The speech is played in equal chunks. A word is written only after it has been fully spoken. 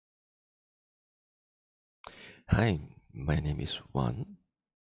Hi, my name is Juan.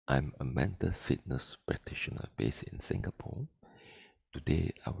 I'm a mental fitness practitioner based in Singapore.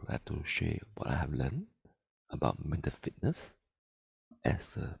 Today, I would like to share what I have learned about mental fitness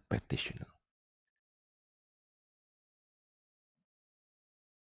as a practitioner.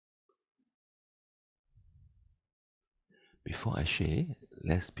 Before I share,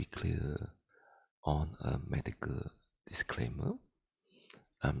 let's be clear on a medical disclaimer.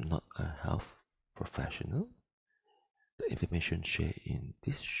 I'm not a health professional. The information shared in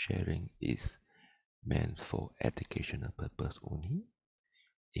this sharing is meant for educational purpose only.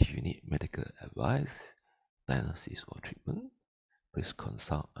 If you need medical advice, diagnosis, or treatment, please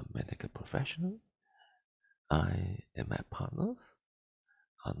consult a medical professional. I and my partners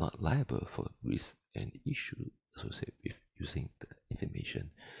are not liable for risks and issues associated with using the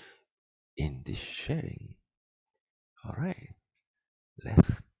information in this sharing. Alright,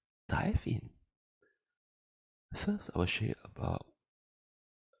 let's dive in. First, I will share about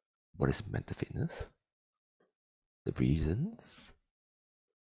what is mental fitness, the reasons,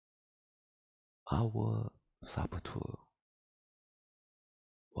 our saboteur,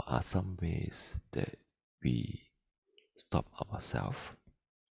 what are some ways that we stop ourselves,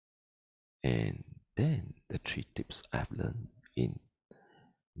 and then the 3 tips I've learned in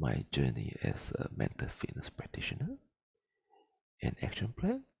my journey as a mental fitness practitioner, an action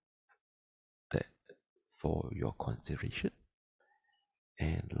plan that for your consideration,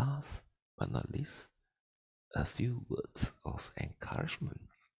 and last but not least, a few words of encouragement.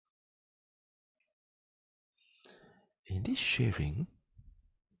 In this sharing,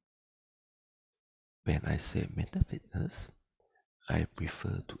 when I say mental fitness, I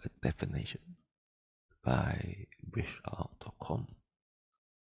refer to a definition by richard.com.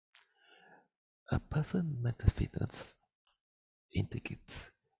 A person's mental fitness indicates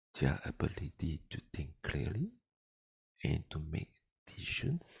their ability to think clearly and to make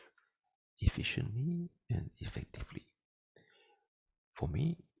decisions efficiently and effectively. For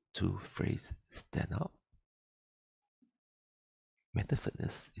me, two phrases stand out. Mental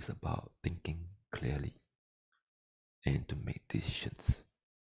fitness is about thinking clearly and to make decisions.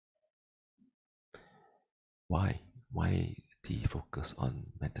 Why? Why the focus on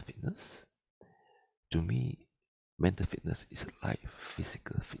mental fitness? To me, mental fitness is like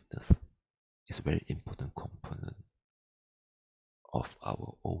physical fitness. It's a very important component of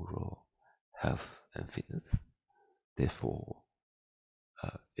our overall health and fitness. Therefore,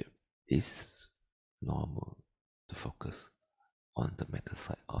 it is normal to focus on the mental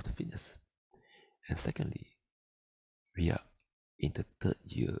side of the fitness. And secondly, we are in the third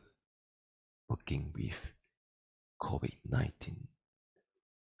year working with COVID-19.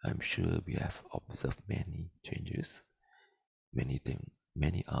 I'm sure we have observed many changes.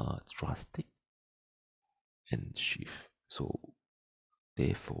 Many are drastic and shift. So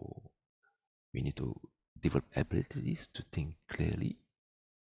therefore, we need to develop abilities to think clearly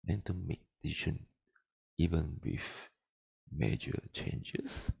and to make decisions even with major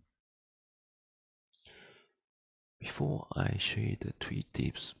changes. Before I share the 3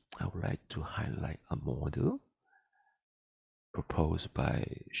 tips, I would like to highlight a model proposed by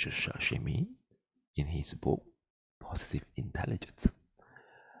Shashimi in his book Positive Intelligence.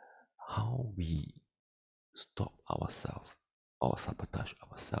 How we stop ourselves or sabotage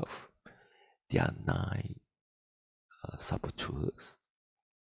ourselves. There are 9 saboteurs.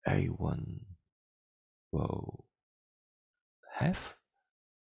 Everyone will have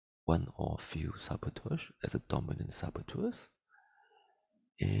one or few saboteurs as a dominant saboteurs,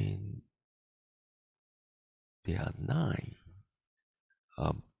 and there are 9.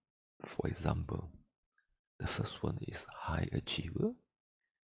 For example, the first one is high achiever.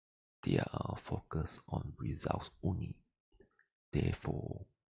 They are focused on results only. Therefore,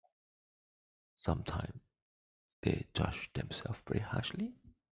 sometimes they judge themselves very harshly.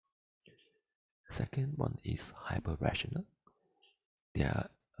 Second one is hyper rational. Their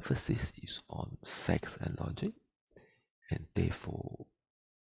emphasis is on facts and logic, and therefore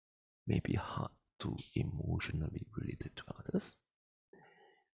may be hard to emotionally relate to others.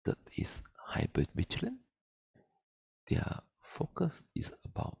 Third is hyper vigilant. Their focus is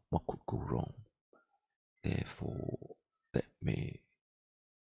about what could go wrong. Therefore, that may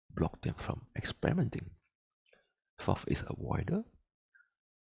block them from experimenting. Fourth is avoider,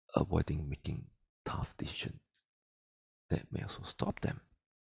 avoiding making tough decisions. That may also stop them.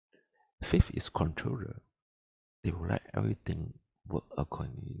 Fifth is controller. They will let everything work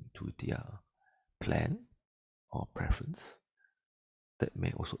according to their plan or preference. That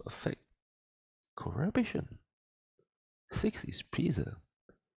may also affect collaboration. Six is pleaser.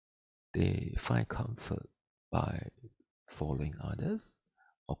 They find comfort by following others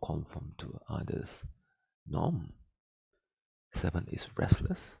or conform to others' norm. 7 is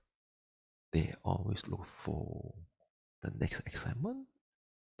restless. They always look for the next excitement.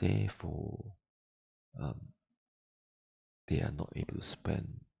 Therefore, um, they are not able to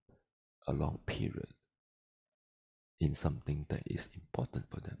spend a long period in something that is important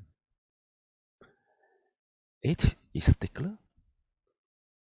for them. 8 is stickler.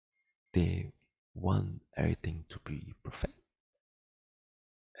 They want everything to be perfect,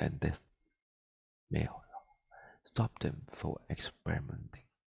 and that may stop them from experimenting.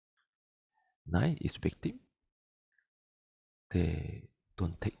 9 is victim. They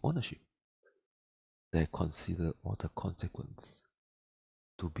don't take ownership. They consider all the consequence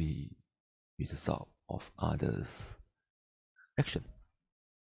to be result of others' action.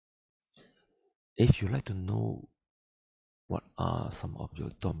 If you like to know what are some of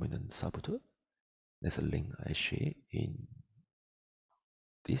your dominant saboteur, there's a link I share in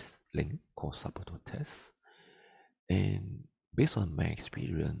this link called saboteur test. And based on my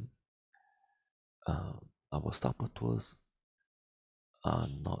experience, our saboteurs are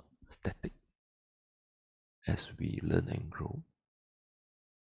not static. As we learn and grow,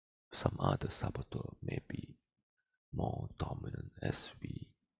 some other saboteur may be more dominant as we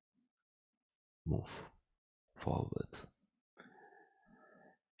move forward.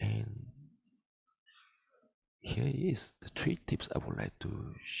 And here is the 3 tips I would like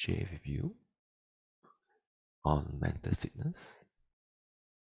to share with you on mental fitness.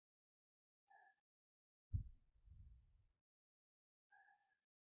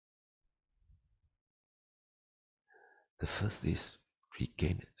 The first is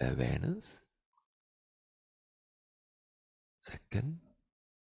regain awareness. Second,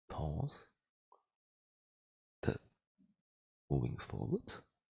 pause. Third, moving forward.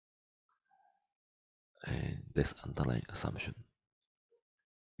 And this underlying assumption,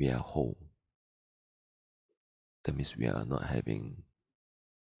 we are whole. That means we are not having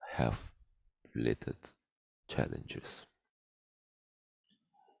health related challenges.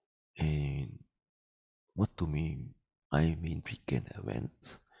 And what do mean I mean regain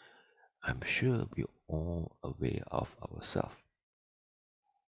awareness? I'm sure we're all aware of ourselves.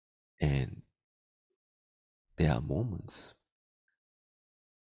 And there are moments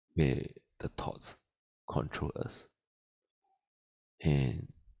where the thoughts control us. And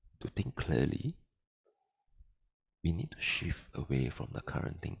to think clearly, we need to shift away from the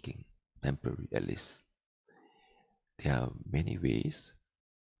current thinking, temporary at least. There are many ways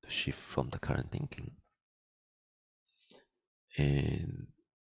to shift from the current thinking. And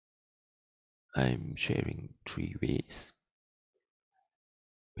I'm sharing 3 ways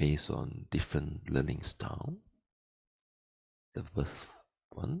based on different learning style. The first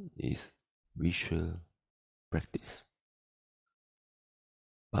one is visual practice.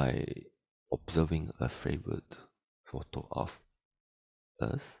 By observing a favorite photo of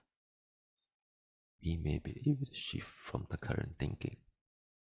us, we may be able to shift from the current thinking.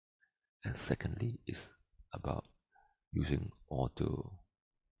 And secondly is about using audio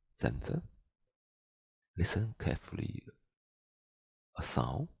sensor. Listen carefully a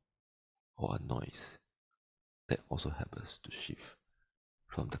sound or a noise that also helps us to shift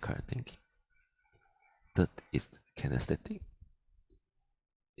from the current thinking. Third is kinesthetic.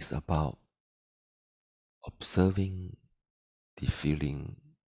 It's about observing the feeling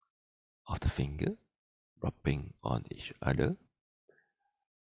of the finger rubbing on each other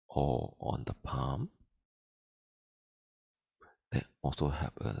or on the palm. That also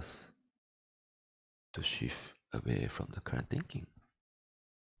help us to shift away from the current thinking.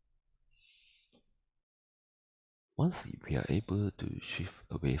 Once we are able to shift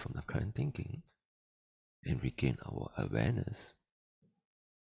away from the current thinking and regain our awareness,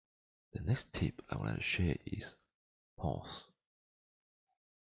 the next tip I want to share is pause.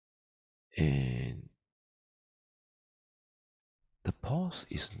 And the pause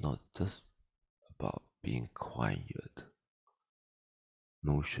is not just about being quiet,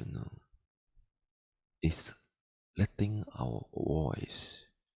 notional. It's letting our voice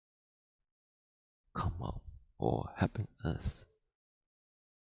come out or helping us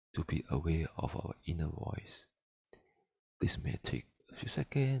to be aware of our inner voice. This may take a few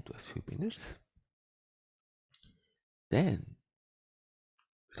seconds to a few minutes. Then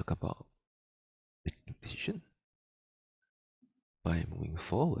we talk about making decision. By moving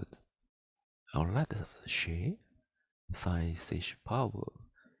forward, I would like to share 5 stage power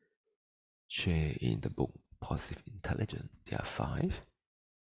shared in the book Positive Intelligence. There are 5.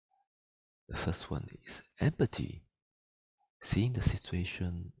 The first one is empathy, seeing the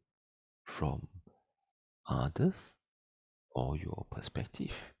situation from others or your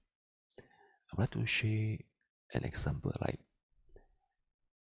perspective. I'd like to share an example like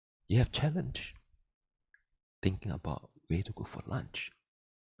you have challenge thinking about where to go for lunch.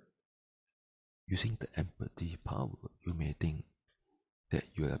 Using the empathy power, you may think that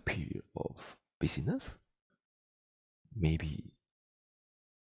you're a period of busyness. Maybe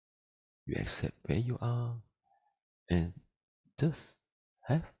you accept where you are and just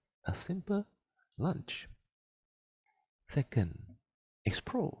have a simple lunch. Second,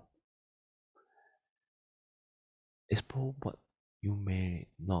 explore. Explore what you may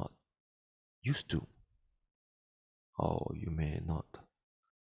not used to or you may not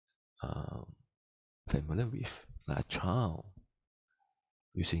um, familiar with, like a child.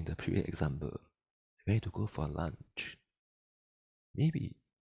 Using the previous example, where to go for lunch. Maybe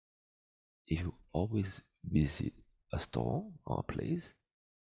if you always visit a store or a place,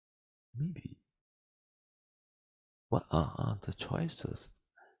 maybe what are the choices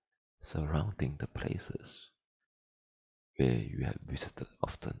surrounding the places where you have visited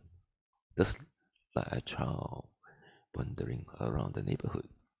often? Just like a child wandering around the neighborhood.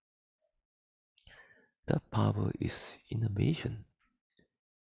 The power is innovation,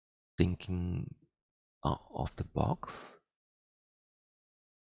 thinking out of the box.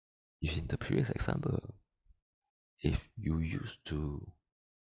 Using the previous example, if you used to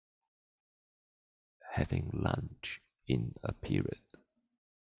having lunch in a period,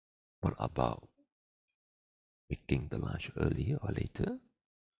 what about making the lunch earlier or later?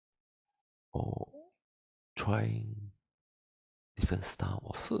 Or trying different style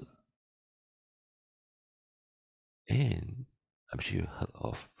of food? And I'm sure you heard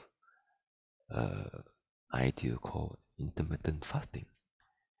of idea called intermittent fasting,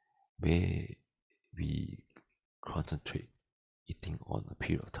 where we concentrate eating on a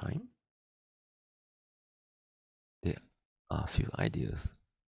period of time. There are a few ideas.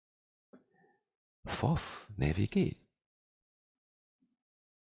 Fourth, navigate.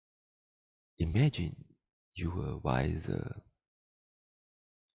 Imagine you were wiser.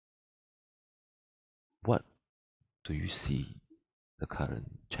 What do you see the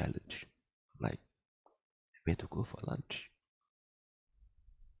current challenge? Like where to go for lunch?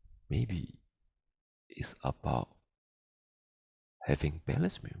 Maybe it's about having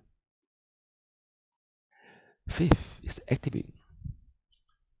balanced meal. Fifth is activating.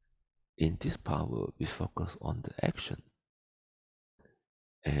 In this power, we focus on the action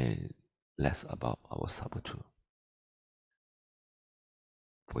and less about our saboteur.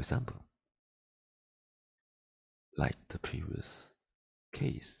 For example, like the previous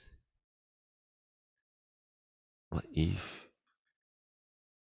case, what if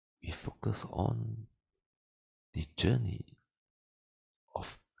we focus on the journey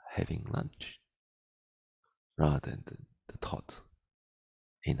of having lunch rather than the thought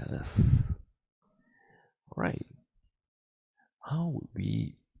in us? Right? How would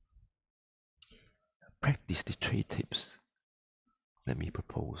we practice the 3 tips? Let me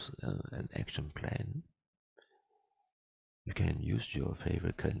propose an action plan. You can use your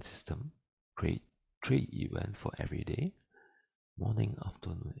favorite current system. Create 3 events for every day: morning,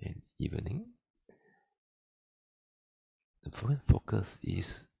 afternoon, and evening. The first focus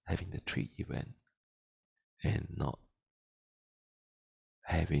is having the 3 events and not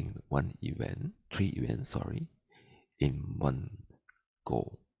having 3 events, in one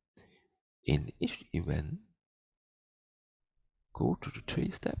go. In each event, go through the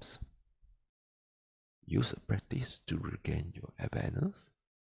 3 steps. Use a practice to regain your awareness.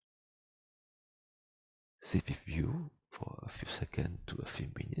 Sit with you for a few seconds to a few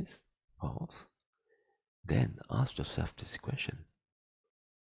minutes. Pause. Then ask yourself this question: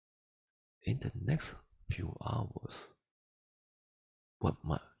 in the next few hours, what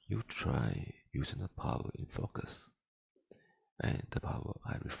might you try using the power in focus? And the power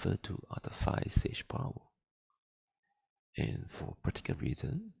I refer to are the 5 sage power. And for practical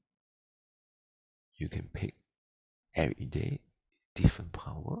reason, you can pick every day different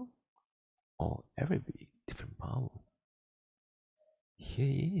power or every week different power.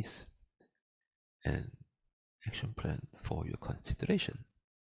 Here is an action plan for your consideration.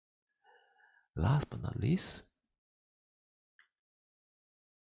 Last but not least,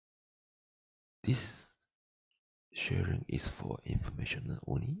 this sharing is for information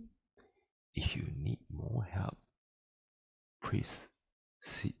only. If you need more help, please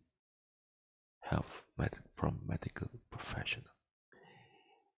seek help from medical professional.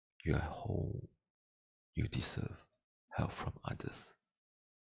 You are whole. You deserve help from others.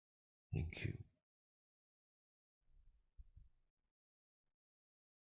 Thank you.